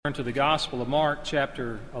Turn to the Gospel of Mark,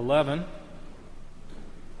 chapter 11.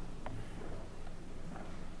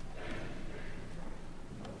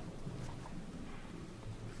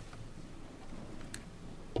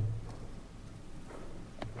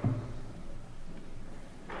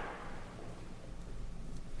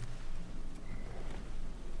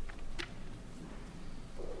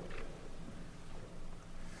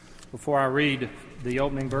 Before I read the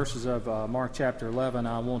opening verses of Mark chapter 11,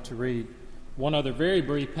 I want to read one other very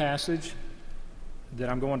brief passage that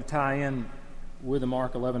I'm going to tie in with the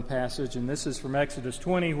Mark 11 passage, and this is from Exodus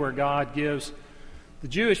 20, where God gives the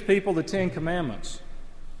Jewish people the Ten Commandments.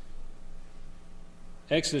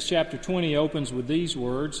 Exodus chapter 20 opens with these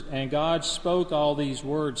words, "And God spoke all these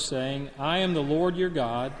words, saying, I am the Lord your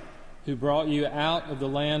God, who brought you out of the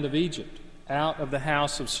land of Egypt, out of the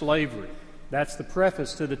house of slavery." That's the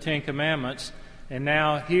preface to the Ten Commandments, and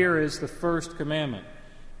now here is the first commandment.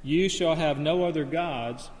 You shall have no other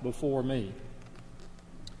gods before me.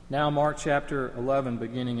 Now Mark chapter 11,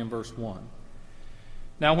 beginning in verse 1.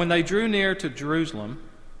 Now when they drew near to Jerusalem,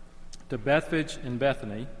 to Bethphage and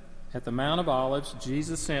Bethany, at the Mount of Olives,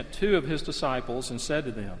 Jesus sent two of his disciples and said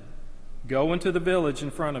to them, Go into the village in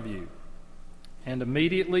front of you, and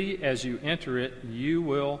immediately as you enter it, you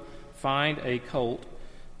will find a colt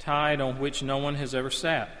tied on which no one has ever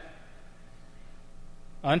sat.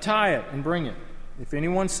 Untie it and bring it. If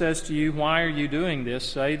anyone says to you, Why are you doing this?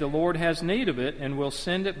 Say, The Lord has need of it, and will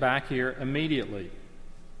send it back here immediately.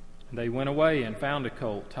 And they went away and found a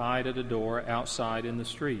colt tied at a door outside in the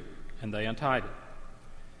street, and they untied it.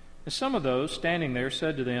 And some of those standing there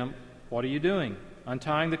said to them, What are you doing,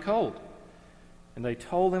 untying the colt? And they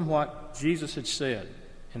told them what Jesus had said,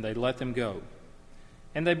 and they let them go.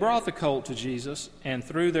 And they brought the colt to Jesus, and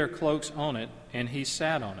threw their cloaks on it, and he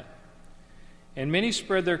sat on it. And many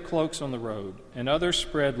spread their cloaks on the road, and others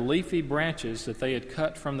spread leafy branches that they had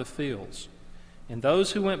cut from the fields. And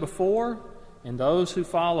those who went before and those who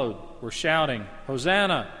followed were shouting,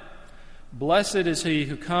 Hosanna! Blessed is he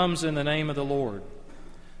who comes in the name of the Lord.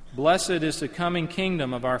 Blessed is the coming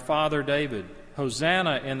kingdom of our father David.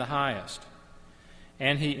 Hosanna in the highest.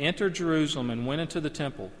 And he entered Jerusalem and went into the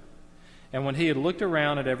temple. And when he had looked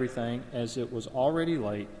around at everything, as it was already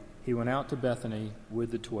late, he went out to Bethany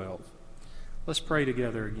with the 12. Let's pray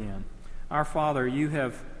together again. Our Father, you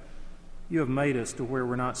have made us to where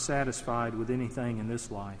we're not satisfied with anything in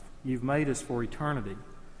this life. You've made us for eternity.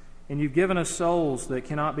 And you've given us souls that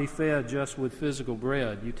cannot be fed just with physical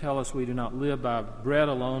bread. You tell us we do not live by bread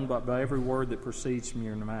alone, but by every word that proceeds from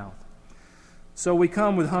your mouth. So we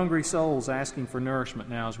come with hungry souls asking for nourishment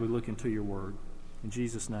now as we look into your word. In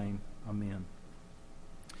Jesus' name, amen.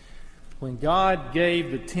 When God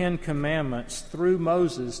gave the Ten Commandments through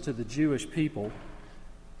Moses to the Jewish people,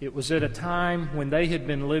 it was at a time when they had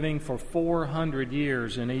been living for 400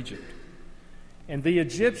 years in Egypt. And the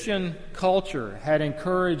Egyptian culture had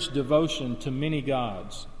encouraged devotion to many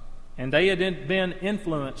gods, and they had been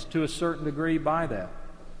influenced to a certain degree by that.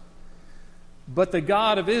 But the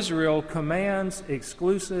God of Israel commands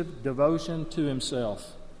exclusive devotion to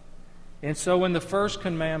himself. And so in the first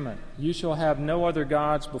commandment, you shall have no other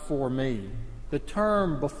gods before me. The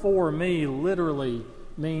term before me literally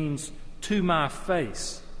means to my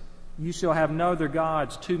face. You shall have no other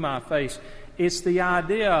gods to my face. It's the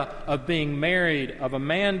idea of being married, of a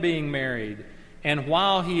man being married, and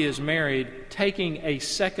while he is married, taking a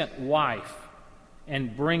second wife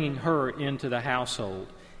and bringing her into the household.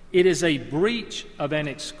 It is a breach of an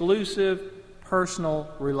exclusive personal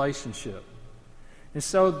relationship. And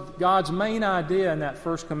so God's main idea in that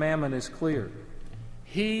first commandment is clear.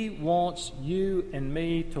 He wants you and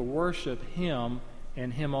me to worship Him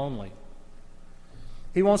and Him only.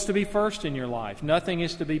 He wants to be first in your life. Nothing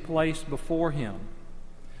is to be placed before Him.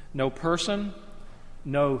 No person,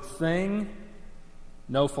 no thing,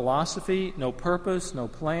 no philosophy, no purpose, no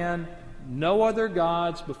plan, no other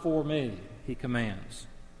gods before me, He commands.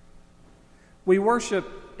 We worship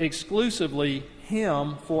exclusively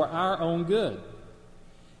Him for our own good,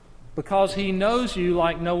 because He knows you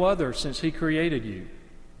like no other since He created you.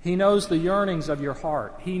 He knows the yearnings of your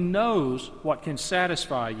heart. He knows what can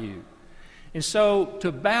satisfy you. And so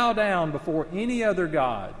to bow down before any other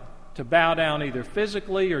God, to bow down either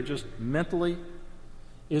physically or just mentally,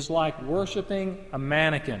 is like worshiping a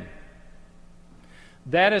mannequin.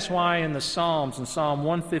 That is why in the Psalms, in Psalm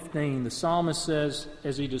 115, the psalmist says,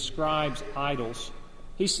 as he describes idols,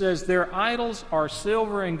 he says, their idols are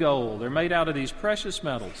silver and gold. They're made out of these precious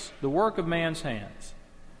metals, the work of man's hands.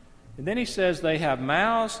 And then he says they have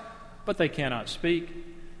mouths, but they cannot speak.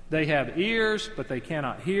 They have ears, but they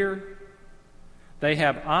cannot hear. They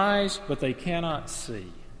have eyes, but they cannot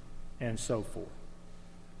see, and so forth.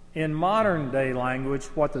 In modern day language,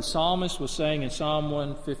 what the psalmist was saying in Psalm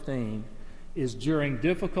 115 is during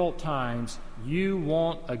difficult times, you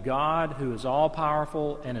want a God who is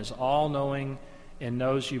all-powerful and is all-knowing and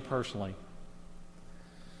knows you personally.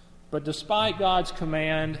 But despite God's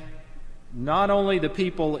command, not only the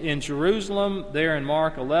people in Jerusalem there in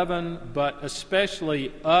Mark 11, but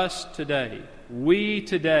especially us today, we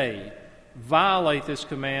today violate this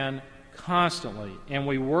command constantly, and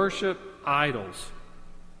we worship idols.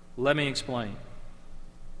 Let me explain.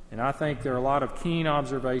 And I think there are a lot of keen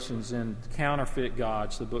observations in Counterfeit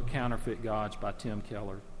Gods, the book Counterfeit Gods by Tim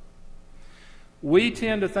Keller. We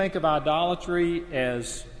tend to think of idolatry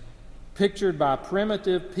as pictured by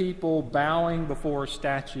primitive people bowing before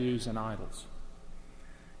statues and idols.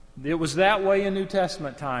 It was that way in New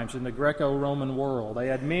Testament times in the Greco-Roman world. They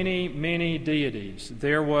had many, many deities.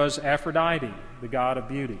 There was Aphrodite, the god of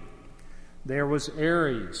beauty. There was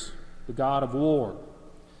Ares, the god of war.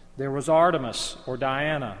 There was Artemis, or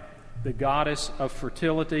Diana, the goddess of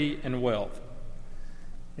fertility and wealth.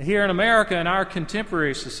 Here in America, in our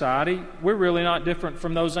contemporary society, we're really not different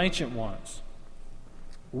from those ancient ones.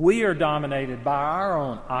 We are dominated by our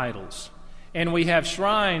own idols, and we have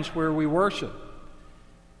shrines where we worship.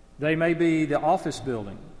 They may be the office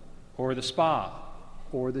building, or the spa,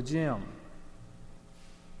 or the gym,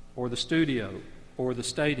 or the studio, or the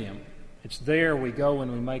stadium. It's there we go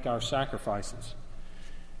and we make our sacrifices.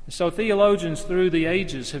 So theologians through the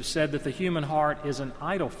ages have said that the human heart is an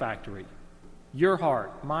idol factory. Your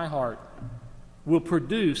heart, my heart, will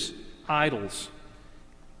produce idols.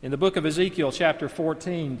 In the book of Ezekiel, chapter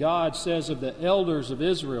 14, God says of the elders of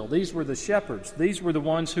Israel, these were the shepherds, these were the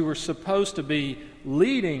ones who were supposed to be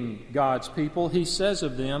leading God's people. He says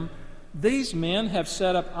of them, these men have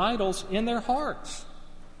set up idols in their hearts.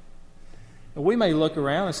 And we may look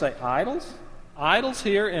around and say, idols? Idols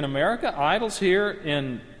here in America? Idols here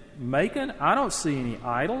in Macon? I don't see any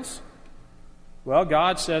idols. Well,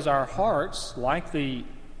 God says our hearts, like the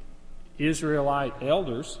Israelite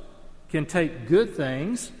elders, can take good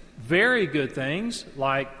things, very good things,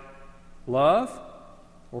 like love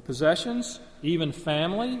or possessions, even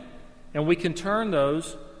family, and we can turn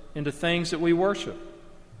those into things that we worship.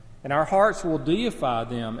 And our hearts will deify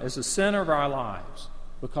them as the center of our lives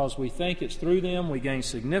because we think it's through them we gain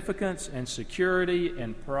significance and security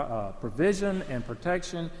and provision and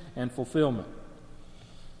protection and fulfillment.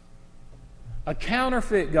 A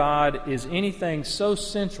counterfeit God is anything so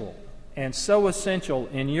central and so essential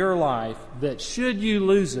in your life that should you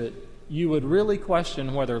lose it, you would really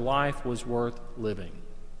question whether life was worth living.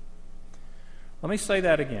 Let me say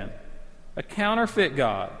that again. A counterfeit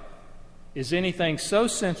God is anything so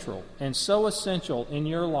central and so essential in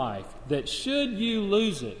your life that should you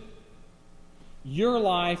lose it, your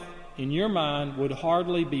life in your mind would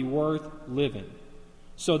hardly be worth living.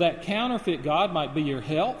 So that counterfeit God might be your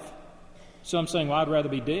health. Some saying, well, I'd rather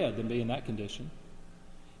be dead than be in that condition.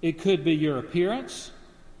 It could be your appearance.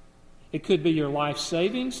 It could be your life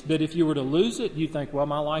savings, that if you were to lose it, you think, well,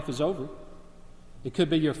 my life is over. It could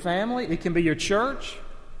be your family. It can be your church.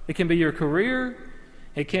 It can be your career.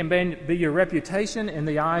 It can be your reputation in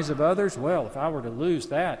the eyes of others. Well, if I were to lose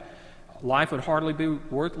that, life would hardly be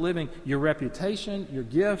worth living. Your reputation, your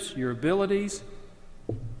gifts, your abilities,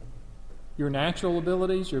 your natural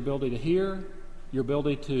abilities, your ability to hear, your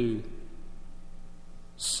ability to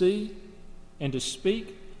see and to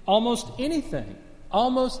speak, almost anything,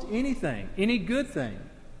 any good thing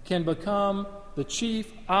can become the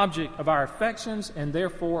chief object of our affections and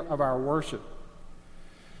therefore of our worship.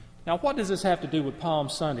 Now, what does this have to do with Palm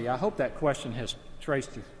Sunday? I hope that question has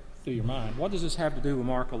traced through your mind. What does this have to do with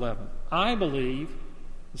Mark 11? I believe,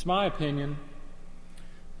 it's my opinion,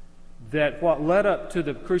 that what led up to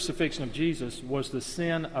the crucifixion of Jesus was the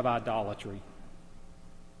sin of idolatry.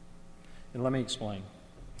 And let me explain.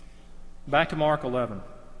 Back to Mark 11.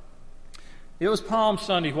 It was Palm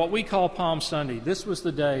Sunday, what we call Palm Sunday. This was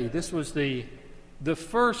the day, this was the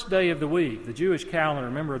first day of the week. The Jewish calendar,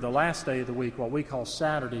 remember, the last day of the week, what we call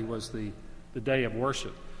Saturday, was the day of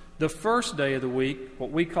worship. The first day of the week,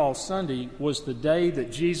 what we call Sunday, was the day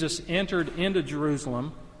that Jesus entered into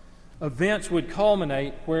Jerusalem. Events would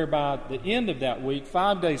culminate whereby at the end of that week,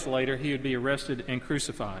 5 days later, he would be arrested and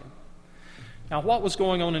crucified. Now, what was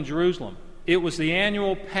going on in Jerusalem? It was the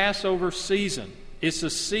annual Passover season. It's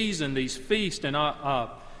a season, these feasts and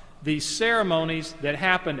these ceremonies that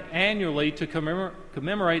happened annually to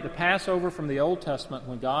commemorate the Passover from the Old Testament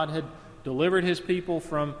when God had delivered his people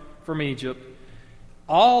from Egypt.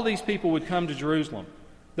 All these people would come to Jerusalem.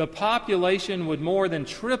 The population would more than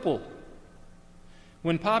triple.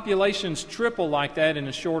 When populations triple like that in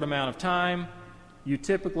a short amount of time, you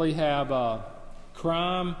typically have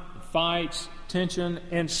crime, fights, tension,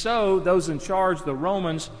 and so those in charge, the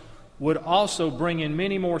Romans, would also bring in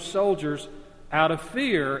many more soldiers out of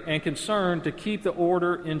fear and concern to keep the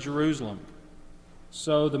order in Jerusalem.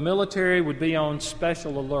 So the military would be on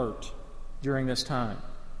special alert during this time.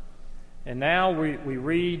 And now we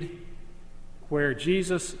read where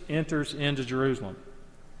Jesus enters into Jerusalem.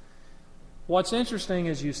 What's interesting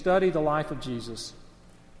is you study the life of Jesus.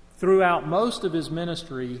 Throughout most of his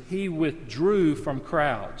ministry, he withdrew from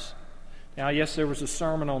crowds. Now, yes, there was a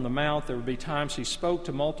Sermon on the Mount. There would be times he spoke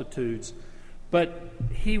to multitudes. But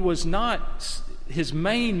his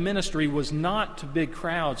main ministry was not to big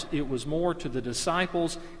crowds. It was more to the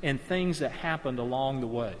disciples and things that happened along the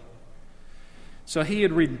way. So he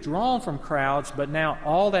had withdrawn from crowds, but now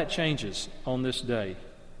all that changes on this day.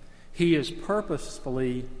 He is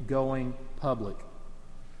purposefully going public.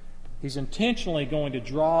 He's intentionally going to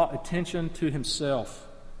draw attention to himself.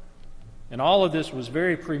 And all of this was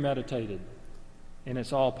very premeditated, and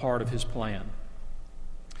it's all part of his plan.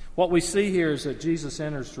 What we see here is that Jesus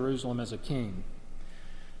enters Jerusalem as a king.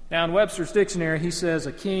 Now, in Webster's dictionary, he says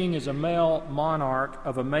a king is a male monarch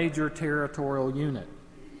of a major territorial unit.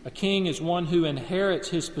 A king is one who inherits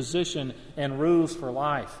his position and rules for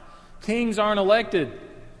life. Kings aren't elected.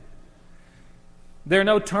 There are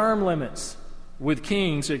no term limits with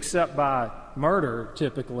kings except by murder,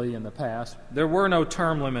 typically in the past. There were no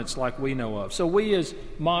term limits like we know of. So we as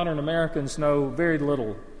modern Americans know very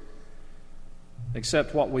little,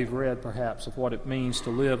 except what we've read perhaps of what it means to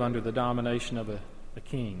live under the domination of a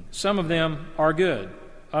king. Some of them are good.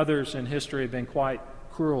 Others in history have been quite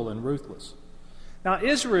cruel and ruthless. Now,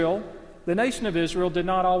 Israel, the nation of Israel, did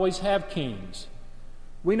not always have kings.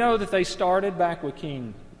 We know that they started back with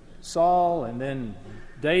King Saul and then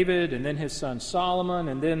David and then his son Solomon,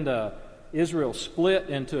 and then Israel split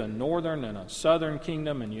into a northern and a southern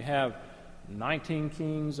kingdom, and you have 19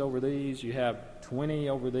 kings over these, you have 20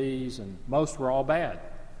 over these, and most were all bad.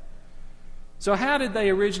 So how did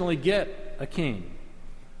they originally get a king?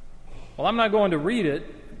 Well, I'm not going to read it,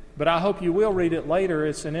 but I hope you will read it later.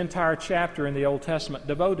 It's an entire chapter in the Old Testament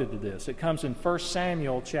devoted to this. It comes in 1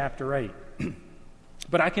 Samuel chapter 8.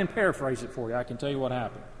 But I can paraphrase it for you. I can tell you what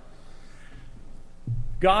happened.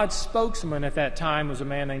 God's spokesman at that time was a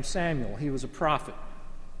man named Samuel. He was a prophet.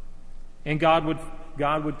 And God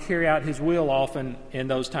would carry out his will often in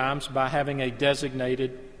those times by having a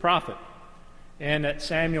designated prophet. And that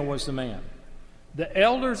Samuel was the man. The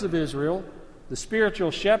elders of Israel, the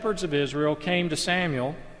spiritual shepherds of Israel, came to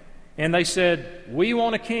Samuel and they said, "We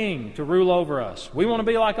want a king to rule over us. We want to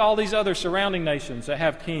be like all these other surrounding nations that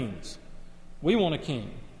have kings. We want a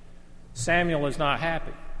king." Samuel is not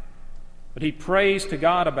happy, but he prays to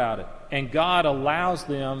God about it, and God allows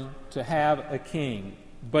them to have a king.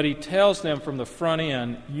 But he tells them from the front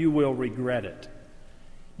end, you will regret it.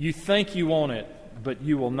 You think you want it, but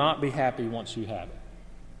you will not be happy once you have it.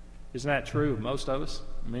 Isn't that true of most of us?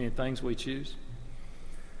 Many things we choose.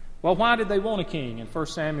 Well, why did they want a king? In 1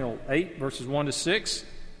 Samuel 8, verses 1 to 6,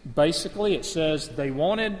 basically it says they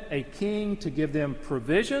wanted a king to give them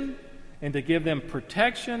provision and to give them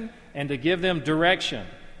protection and to give them direction.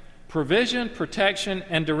 Provision, protection,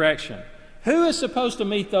 and direction. Who is supposed to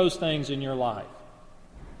meet those things in your life?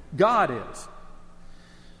 God is.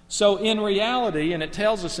 So in reality, and it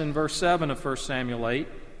tells us in verse 7 of 1 Samuel 8,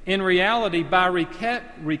 in reality, by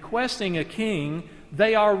requesting a king,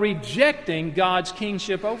 they are rejecting God's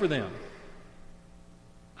kingship over them.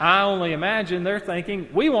 I only imagine they're thinking,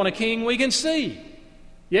 we want a king we can see.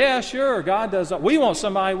 Yeah, sure, God does. We want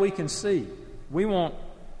somebody we can see. We want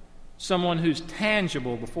someone who's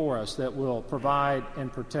tangible before us that will provide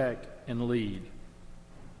and protect and lead.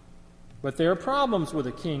 But there are problems with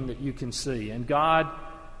a king that you can see, and God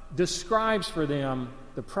describes for them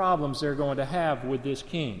the problems they're going to have with this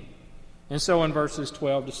king. And so in verses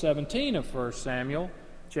 12 to 17 of 1 Samuel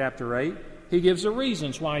chapter 8, he gives the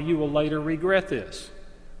reasons why you will later regret this.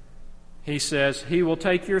 He says, "He will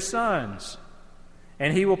take your sons,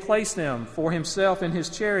 and he will place them for himself in his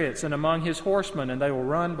chariots and among his horsemen, and they will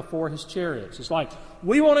run before his chariots." It's like,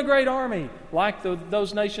 we want a great army like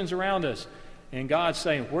those nations around us. And God's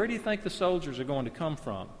saying, where do you think the soldiers are going to come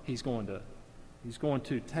from? He's going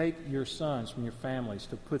to take your sons from your families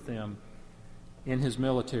to put them in his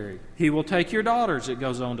military. He will take your daughters, it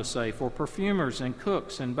goes on to say, for perfumers and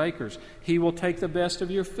cooks and bakers. He will take the best of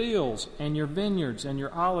your fields and your vineyards and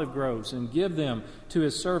your olive groves and give them to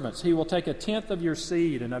his servants. He will take 1/10 of your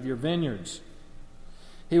seed and of your vineyards.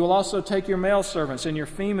 He will also take your male servants and your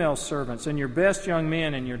female servants and your best young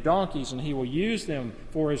men and your donkeys, and he will use them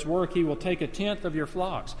for his work. He will take 1/10 of your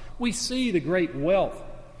flocks. We see the great wealth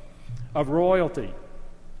of royalty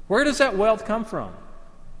Where does that wealth come from?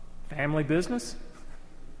 Family business?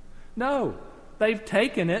 No. They've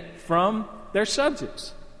taken it from their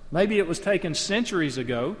subjects. Maybe it was taken centuries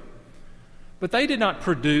ago, but they did not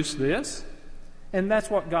produce this. And that's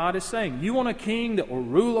what God is saying. You want a king that will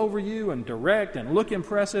rule over you and direct and look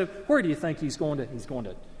impressive? Where do you think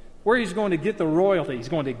where he's going to get the royalty? He's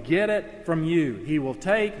going to get it from you. He will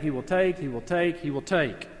take, he will take, he will take, he will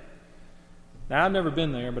take. Now, I've never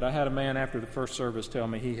been there, but I had a man after the first service tell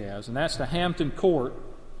me he has, and that's the Hampton Court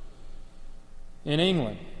in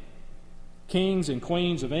England. Kings and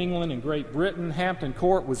queens of England and Great Britain. Hampton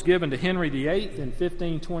Court was given to Henry VIII in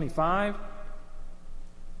 1525.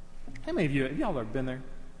 How many of you, have y'all ever been there?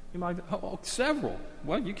 You might, several.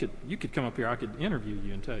 Well, you could come up here. I could interview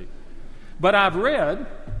you and tell you. But I've read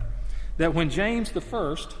that when James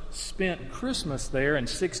I spent Christmas there in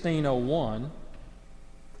 1601,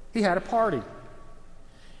 he had a party.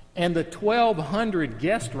 And the 1,200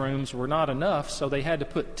 guest rooms were not enough, so they had to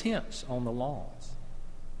put tents on the lawns.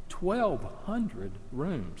 1,200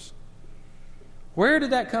 rooms. Where did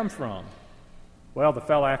that come from? Well, the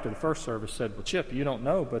fellow after the first service said, well, Chip, you don't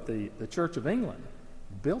know, but the Church of England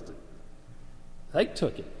built it. They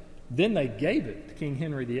took it. Then they gave it to King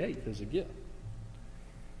Henry VIII as a gift.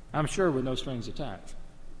 I'm sure with no strings attached.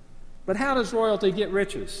 But how does royalty get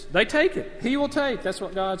riches? They take it. He will take. That's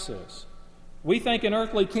what God says. We think an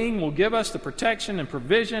earthly king will give us the protection and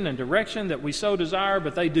provision and direction that we so desire,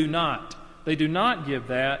 but they do not. They do not give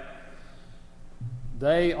that.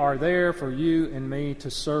 They are there for you and me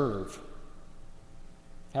to serve.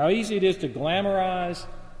 How easy it is to glamorize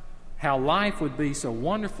how life would be so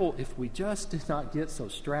wonderful if we just did not get so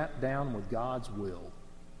strapped down with God's will.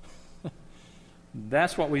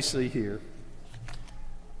 That's what we see here.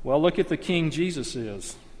 Well, look at the king Jesus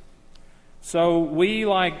is. So we,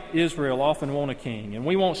 like Israel, often want a king, and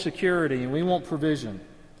we want security, and we want provision,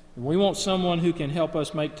 and we want someone who can help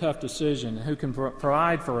us make tough decisions, and who can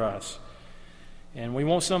provide for us, and we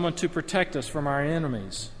want someone to protect us from our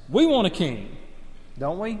enemies. We want a king,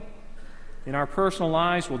 don't we? In our personal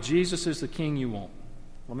lives, well, Jesus is the king you want.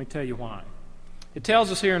 Let me tell you why. It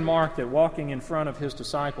tells us here in Mark that walking in front of his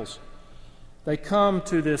disciples, they come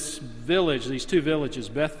to this village, these two villages,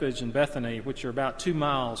 Bethphage and Bethany, which are about 2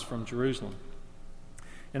 miles from Jerusalem.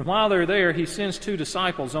 And while they're there, he sends 2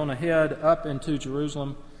 disciples on ahead up into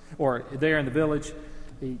Jerusalem, or there in the village.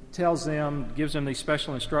 He tells them, gives them these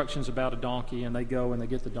special instructions about a donkey, and they go and they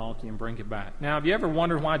get the donkey and bring it back. Now, have you ever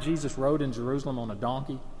wondered why Jesus rode in Jerusalem on a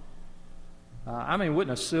donkey?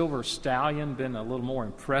 Wouldn't a silver stallion been a little more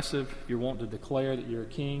impressive if you're wanting to declare that you're a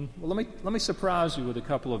king? Well, let me surprise you with a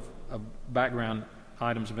couple of background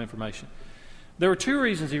items of information. There were 2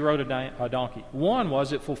 reasons he rode a donkey. One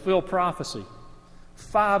was it fulfilled prophecy.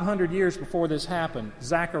 500 years before this happened,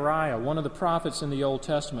 Zechariah, one of the prophets in the Old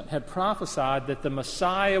Testament, had prophesied that the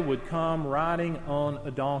Messiah would come riding on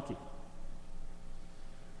a donkey.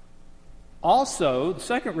 Also, the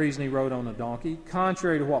second reason he rode on a donkey,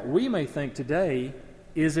 contrary to what we may think today,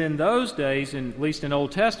 is in those days, at least in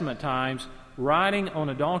Old Testament times, riding on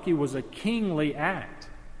a donkey was a kingly act.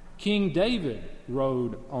 King David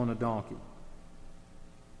rode on a donkey.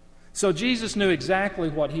 So Jesus knew exactly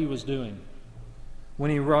what he was doing when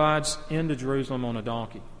he rides into Jerusalem on a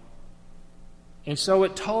donkey. And so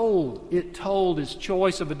it told his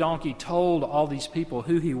choice of a donkey told all these people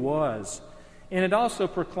who he was. And it also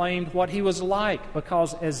proclaimed what he was like,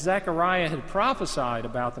 because as Zechariah had prophesied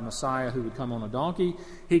about the Messiah who would come on a donkey,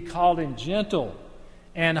 he called him gentle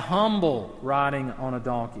and humble riding on a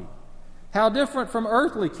donkey. How different from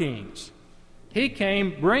earthly kings. He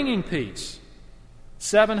came bringing peace.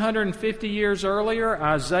 750 years earlier,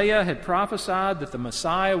 Isaiah had prophesied that the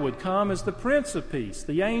Messiah would come as the Prince of Peace.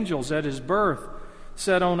 The angels at his birth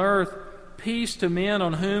said on earth, peace to men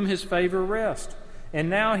on whom his favor rests. And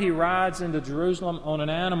now he rides into Jerusalem on an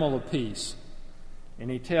animal of peace. And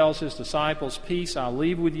he tells his disciples, peace I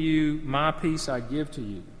leave with you, my peace I give to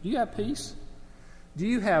you. Do you have peace? Do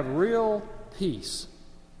you have real peace?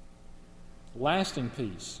 Lasting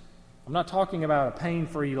peace. I'm not talking about a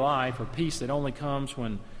pain-free life or peace that only comes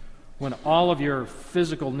when all of your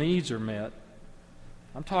physical needs are met.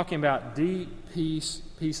 I'm talking about deep peace,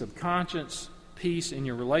 peace of conscience, peace in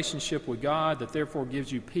your relationship with God that therefore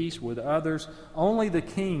gives you peace with others. Only the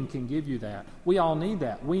King can give you that. We all need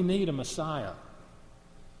that. We need a Messiah.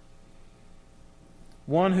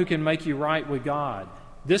 One who can make you right with God.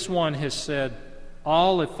 This one has said,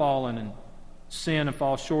 all have fallen in sin and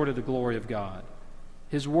fall short of the glory of God.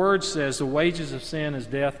 His word says, the wages of sin is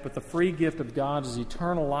death, but the free gift of God is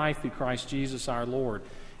eternal life through Christ Jesus our Lord.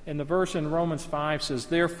 And the verse in Romans 5 says,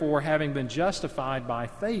 therefore, having been justified by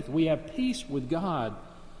faith, we have peace with God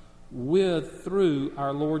through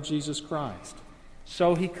our Lord Jesus Christ.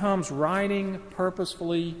 So he comes riding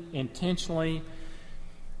purposefully, intentionally,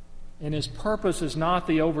 and his purpose is not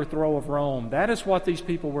the overthrow of Rome. That is what these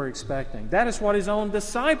people were expecting. That is what his own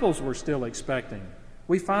disciples were still expecting.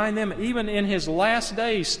 We find them, even in his last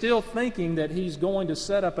days, still thinking that he's going to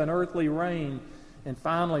set up an earthly reign and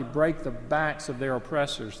finally break the backs of their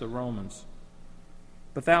oppressors, the Romans.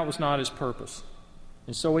 But that was not his purpose.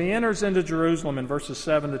 And so he enters into Jerusalem in verses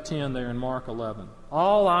 7 to 10 there in Mark 11.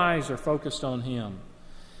 All eyes are focused on him.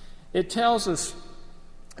 It tells us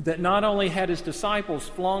that not only had his disciples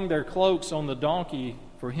flung their cloaks on the donkey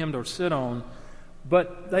for him to sit on,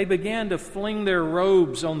 but they began to fling their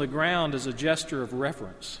robes on the ground as a gesture of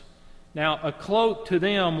reverence. Now, a cloak to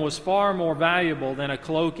them was far more valuable than a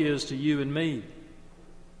cloak is to you and me.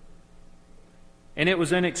 And it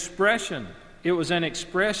was an expression. It was an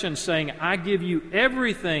expression saying, I give you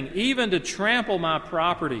everything, even to trample my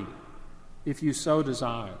property, if you so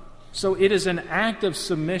desire. So it is an act of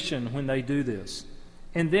submission when they do this.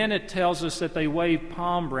 And then it tells us that they wave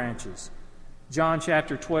palm branches. John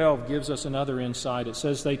chapter 12 gives us another insight. It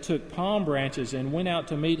says they took palm branches and went out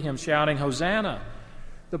to meet him shouting, Hosanna!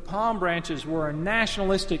 The palm branches were a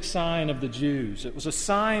nationalistic sign of the Jews. It was a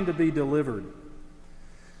sign to be delivered.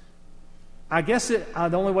 I guess the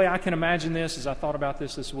only way I can imagine this, as I thought about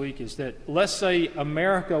this week, is that let's say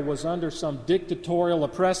America was under some dictatorial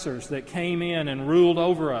oppressors that came in and ruled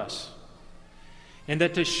over us. And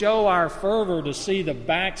that to show our fervor to see the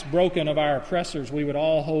backs broken of our oppressors, we would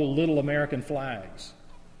all hold little American flags.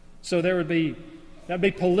 So that'd be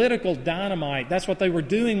political dynamite. That's what they were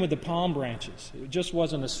doing with the palm branches. It just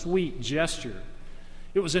wasn't a sweet gesture.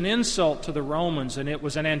 It was an insult to the Romans, and it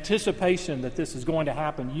was an anticipation that this is going to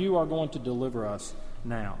happen. You are going to deliver us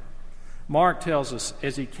now. Mark tells us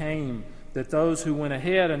as he came that those who went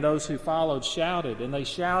ahead and those who followed shouted, and they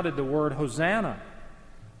shouted the word Hosanna.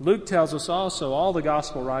 Luke tells us also, all the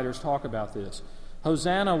gospel writers talk about this.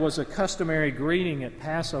 Hosanna was a customary greeting at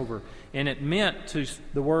Passover, and it meant to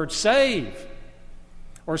the word save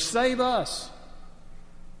or save us.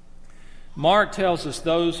 Mark tells us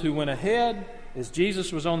those who went ahead, as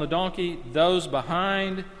Jesus was on the donkey, those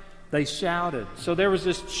behind, they shouted. So there was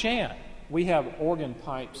this chant. We have organ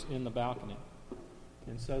pipes in the balcony.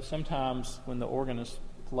 And so sometimes when the organist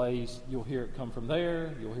plays, you'll hear it come from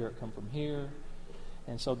there, you'll hear it come from here.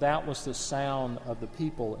 And so that was the sound of the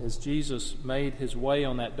people as Jesus made his way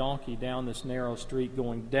on that donkey down this narrow street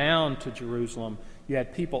going down to Jerusalem. You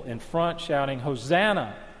had people in front shouting,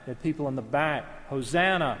 Hosanna. You had people in the back,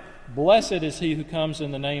 Hosanna. Blessed is he who comes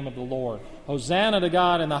in the name of the Lord. Hosanna to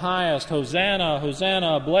God in the highest. Hosanna,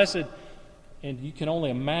 Hosanna, blessed. And you can only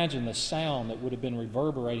imagine the sound that would have been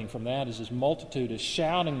reverberating from that as this multitude is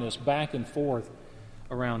shouting this back and forth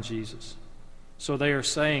around Jesus. So they are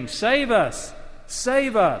saying, save us.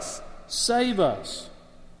 Save us! Save us!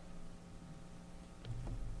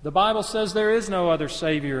 The Bible says there is no other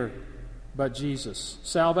Savior but Jesus.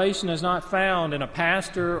 Salvation is not found in a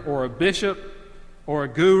pastor or a bishop or a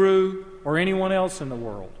guru or anyone else in the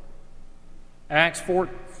world. Acts 4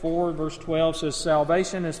 verse 12 says,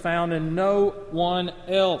 salvation is found in no one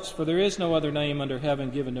else, for there is no other name under heaven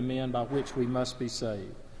given to men by which we must be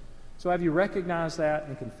saved. So have you recognized that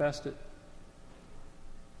and confessed it?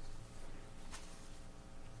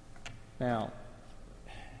 Now,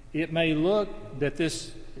 it may look that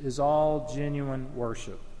this is all genuine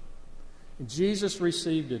worship. Jesus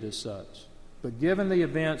received it as such. But given the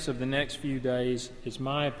events of the next few days, it's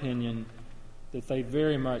my opinion that they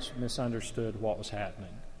very much misunderstood what was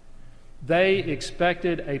happening. They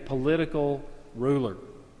expected a political ruler.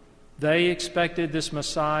 They expected this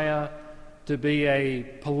Messiah to be a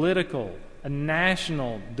political, a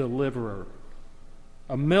national deliverer,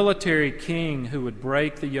 a military king who would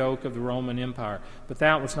break the yoke of the Roman Empire. But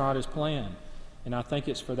that was not his plan. And I think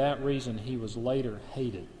it's for that reason he was later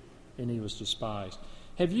hated and he was despised.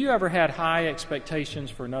 Have you ever had high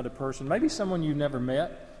expectations for another person? Maybe someone you've never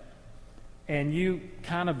met, and you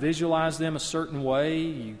kind of visualize them a certain way,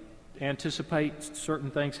 you anticipate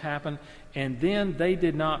certain things happen, and then they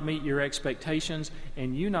did not meet your expectations,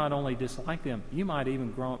 and you not only dislike them, you might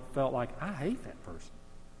even felt like, I hate that person.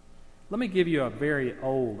 Let me give you a very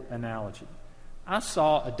old analogy. I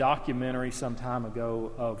saw a documentary some time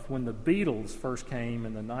ago of when the Beatles first came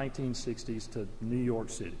in the 1960s to New York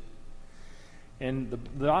City. And the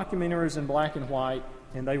documentary was in black and white,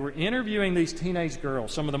 and they were interviewing these teenage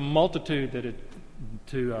girls, some of the multitude that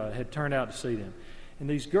had turned out to see them. And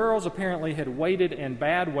these girls apparently had waited in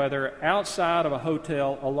bad weather outside of a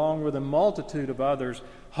hotel along with a multitude of others,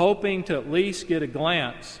 hoping to at least get a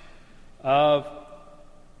glance of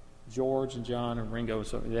George and John and Ringo,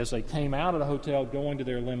 as they came out of the hotel going to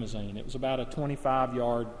their limousine. It was about a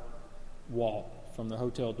 25-yard walk from the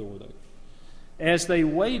hotel door there. As they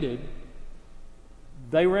waited,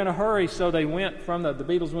 they were in a hurry, so they went from the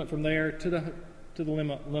Beatles went from there to the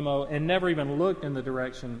limo and never even looked in the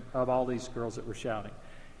direction of all these girls that were shouting.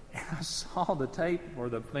 And I saw the tape or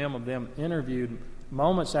the film of them interviewed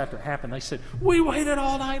moments after it happened. They said, "We waited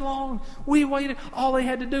all night long. We waited. All they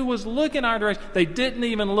had to do was look in our direction. They didn't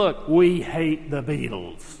even look. We hate the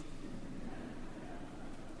Beatles."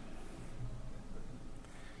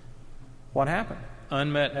 What happened?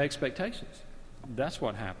 Unmet expectations. That's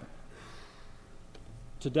what happened.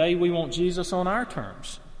 Today we want Jesus on our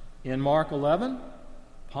terms. In Mark 11,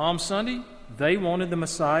 Palm Sunday, they wanted the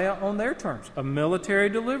Messiah on their terms, a military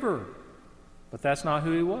deliverer. But that's not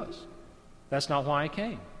who he was. That's not why he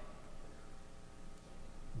came.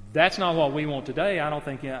 That's not what we want today. I don't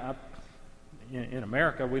think in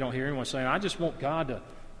America we don't hear anyone saying, "I just want God to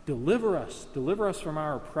deliver us from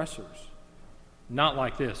our oppressors." Not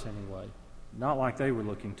like this anyway. Not like they were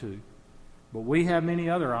looking to. But we have many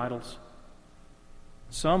other idols.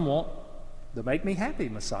 Some want the make me happy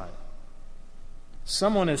Messiah.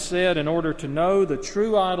 Someone has said, in order to know the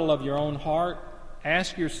true idol of your own heart,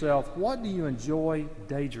 ask yourself, what do you enjoy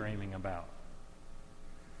daydreaming about?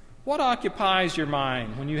 What occupies your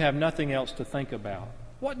mind when you have nothing else to think about?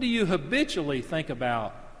 What do you habitually think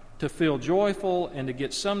about to feel joyful and to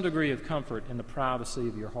get some degree of comfort in the privacy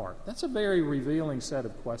of your heart? That's a very revealing set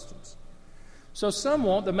of questions. So some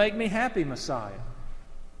want the make me happy Messiah.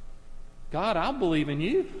 God, I'll believe in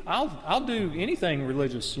you. I'll do anything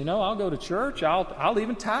religious. I'll go to church. I'll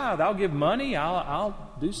even tithe. I'll give money. I'll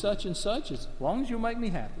do such and such as long as you'll make me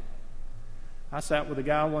happy. I sat with a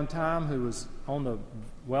guy one time who was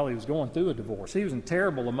he was going through a divorce. He was in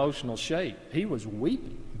terrible emotional shape. He was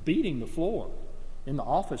weeping, beating the floor in the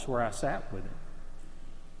office where I sat with him.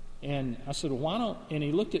 And I said, "Well, why don't?" And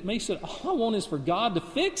he looked at me and said, "All I want is for God to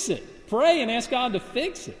fix it. Pray and ask God to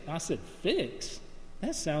fix it." I said, "Fix?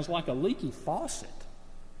 That sounds like a leaky faucet.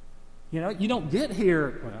 You don't get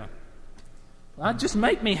here. Just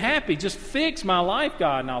make me happy. Just fix my life,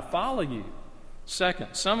 God, and I'll follow you."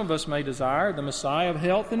 Second, some of us may desire the Messiah of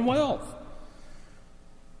health and wealth.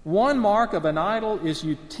 One mark of an idol is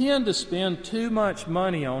you tend to spend too much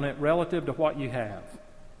money on it relative to what you have.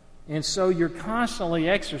 And so you're constantly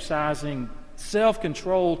exercising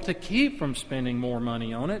self-control to keep from spending more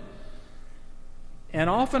money on it. And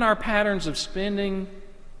often our patterns of spending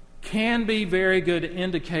can be very good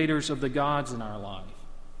indicators of the gods in our life.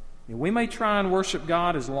 We may try and worship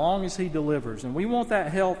God as long as He delivers, and we want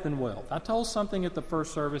that health and wealth. I told something at the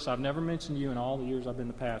first service I've never mentioned to you in all the years I've been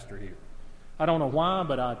the pastor here. I don't know why,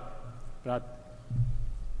 but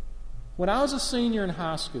when I was a senior in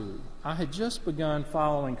high school, I had just begun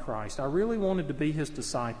following Christ. I really wanted to be His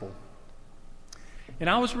disciple. And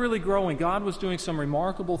I was really growing. God was doing some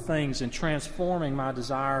remarkable things and transforming my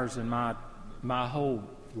desires and my whole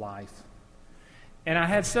life. And I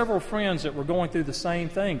had several friends that were going through the same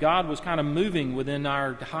thing. God was kind of moving within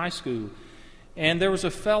our high school. And there was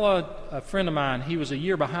a friend of mine, he was a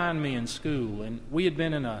year behind me in school, and we had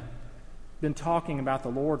been talking about the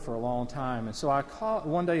Lord for a long time. And so I called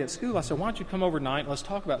one day at school. I said, "Why don't you come over tonight and let's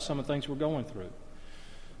talk about some of the things we're going through."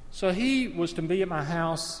 So he was to be at my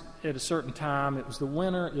house at a certain time. It was the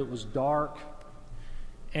winter. It was dark.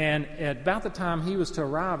 And at about the time he was to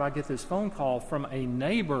arrive, I get this phone call from a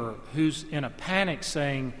neighbor who's in a panic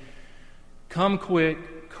saying, "Come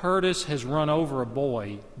quick, Curtis has run over a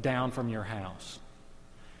boy down from your house."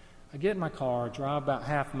 I get in my car, drive about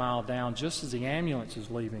half a mile down just as the ambulance is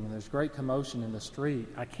leaving, and there's great commotion in the street.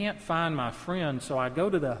 I can't find my friend, so I go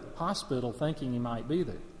to the hospital thinking he might be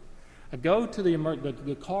there. I go to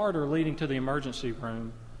the corridor leading to the emergency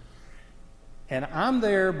room, and I'm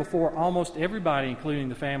there before almost everybody, including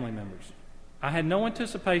the family members. I had no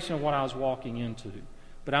anticipation of what I was walking into,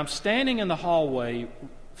 but I'm standing in the hallway,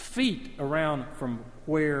 feet around from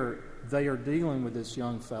where they are dealing with this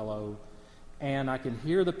young fellow, and I can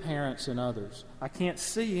hear the parents and others. I can't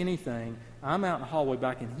see anything. I'm out in the hallway, but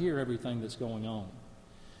I can hear everything that's going on.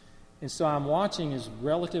 And so I'm watching as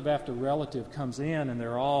relative after relative comes in, and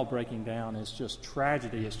they're all breaking down. It's just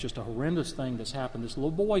tragedy. It's just a horrendous thing that's happened. This little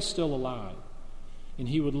boy's still alive, and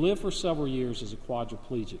he would live for several years as a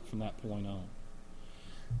quadriplegic from that point on.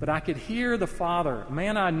 But I could hear the father, a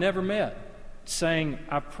man I'd never met, saying,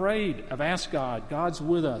 "I've prayed, I've asked God, God's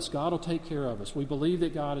with us, God will take care of us. We believe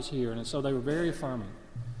that God is here." And so they were very affirming.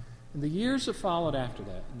 In the years that followed after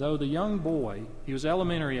that, though the young boy, he was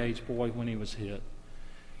elementary age boy when he was hit,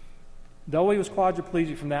 though he was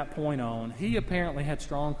quadriplegic from that point on, he apparently had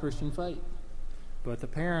strong Christian faith. But the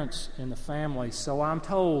parents in the family, so I'm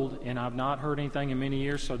told, and I've not heard anything in many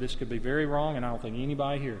years, so this could be very wrong, and I don't think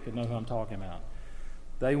anybody here could know who I'm talking about.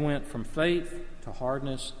 They went from faith to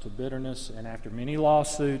hardness to bitterness, and after many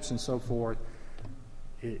lawsuits and so forth,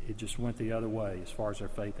 it just went the other way as far as their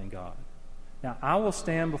faith in God. Now, I will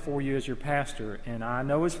stand before you as your pastor, and I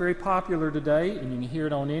know it's very popular today, and you can hear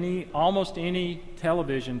it on almost any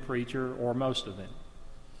television preacher or most of them.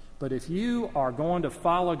 But if you are going to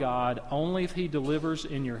follow God only if He delivers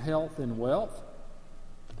in your health and wealth,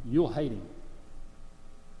 you'll hate Him.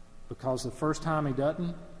 Because the first time He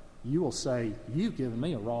doesn't, you will say, "You've given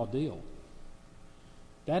me a raw deal."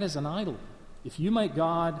 That is an idol. If you make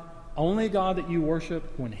God only a God that you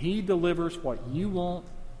worship when He delivers what you want,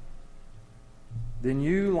 then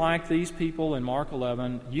you, like these people in Mark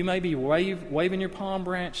 11, you may be waving your palm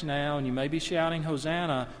branch now and you may be shouting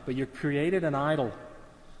Hosanna, but you've created an idol.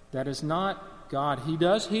 That is not God. He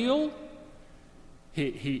does heal.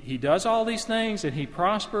 He does all these things and He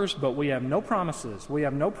prospers, but we have no promises. We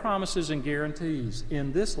have no promises and guarantees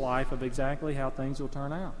in this life of exactly how things will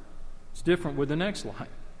turn out. It's different with the next life.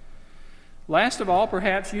 Last of all,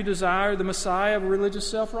 perhaps you desire the Messiah of religious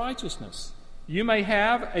self-righteousness. You may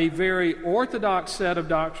have a very orthodox set of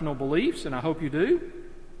doctrinal beliefs, and I hope you do.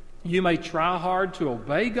 You may try hard to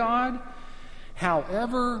obey God.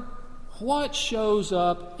 However, what shows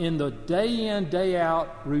up in the day in, day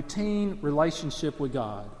out routine relationship with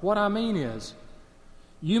God? What I mean is,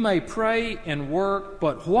 you may pray and work,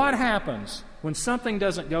 but what happens when something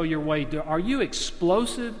doesn't go your way? Are you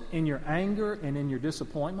explosive in your anger and in your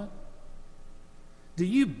disappointment? Do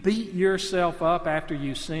you beat yourself up after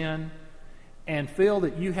you sin and feel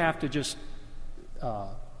that you have to just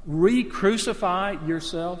re-crucify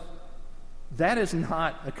yourself? That is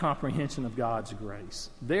not a comprehension of God's grace.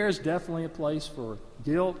 There's definitely a place for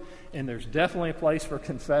guilt, and there's definitely a place for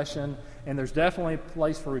confession, and there's definitely a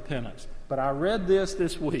place for repentance. But I read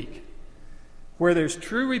this week. Where there's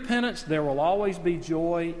true repentance, there will always be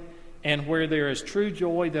joy, and where there is true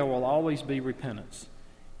joy, there will always be repentance.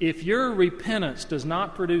 If your repentance does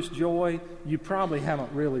not produce joy, you probably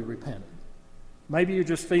haven't really repented. Maybe you're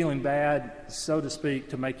just feeling bad, so to speak,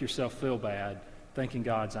 to make yourself feel bad, thinking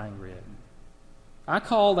God's angry at you. I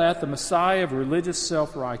call that the Messiah of religious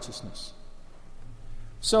self-righteousness.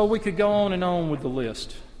 So we could go on and on with the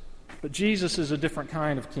list. But Jesus is a different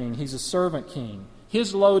kind of king. He's a servant king.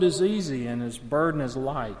 His load is easy and his burden is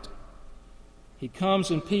light. He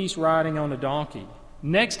comes in peace riding on a donkey.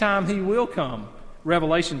 Next time He will come,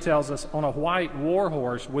 Revelation tells us, on a white war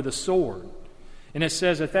horse with a sword. And it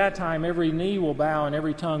says at that time every knee will bow and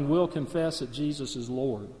every tongue will confess that Jesus is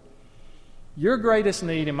Lord. Your greatest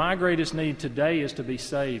need and my greatest need today is to be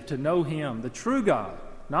saved, to know Him, the true God,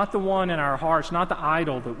 not the one in our hearts, not the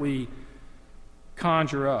idol that we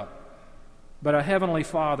conjure up, but a heavenly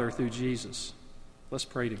Father through Jesus. Let's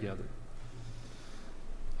pray together.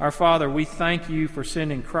 Our Father, we thank You for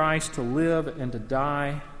sending Christ to live and to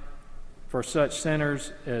die for such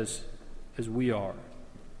sinners as we are.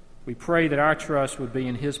 We pray that our trust would be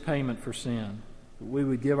in His payment for sin, that we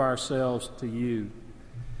would give ourselves to You.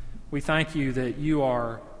 We thank You that You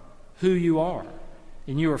are who You are,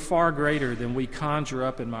 and You are far greater than we conjure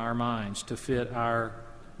up in our minds to fit our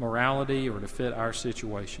morality or to fit our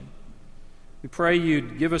situation. We pray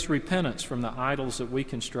You'd give us repentance from the idols that we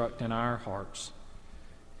construct in our hearts.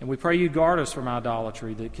 And we pray You'd guard us from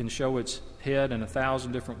idolatry that can show its head in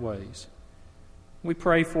 1,000 different ways. We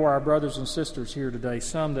pray for our brothers and sisters here today,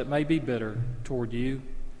 some that may be bitter toward You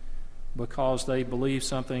because they believe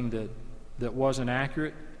something that wasn't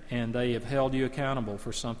accurate, and they have held You accountable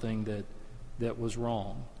for something that was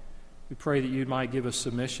wrong. We pray that You might give us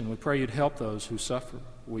submission. We pray You'd help those who suffer.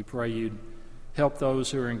 We pray You'd help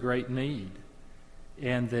those who are in great need,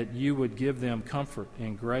 and that You would give them comfort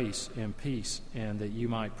and grace and peace, and that You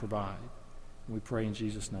might provide. We pray in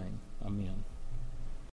Jesus' name. Amen.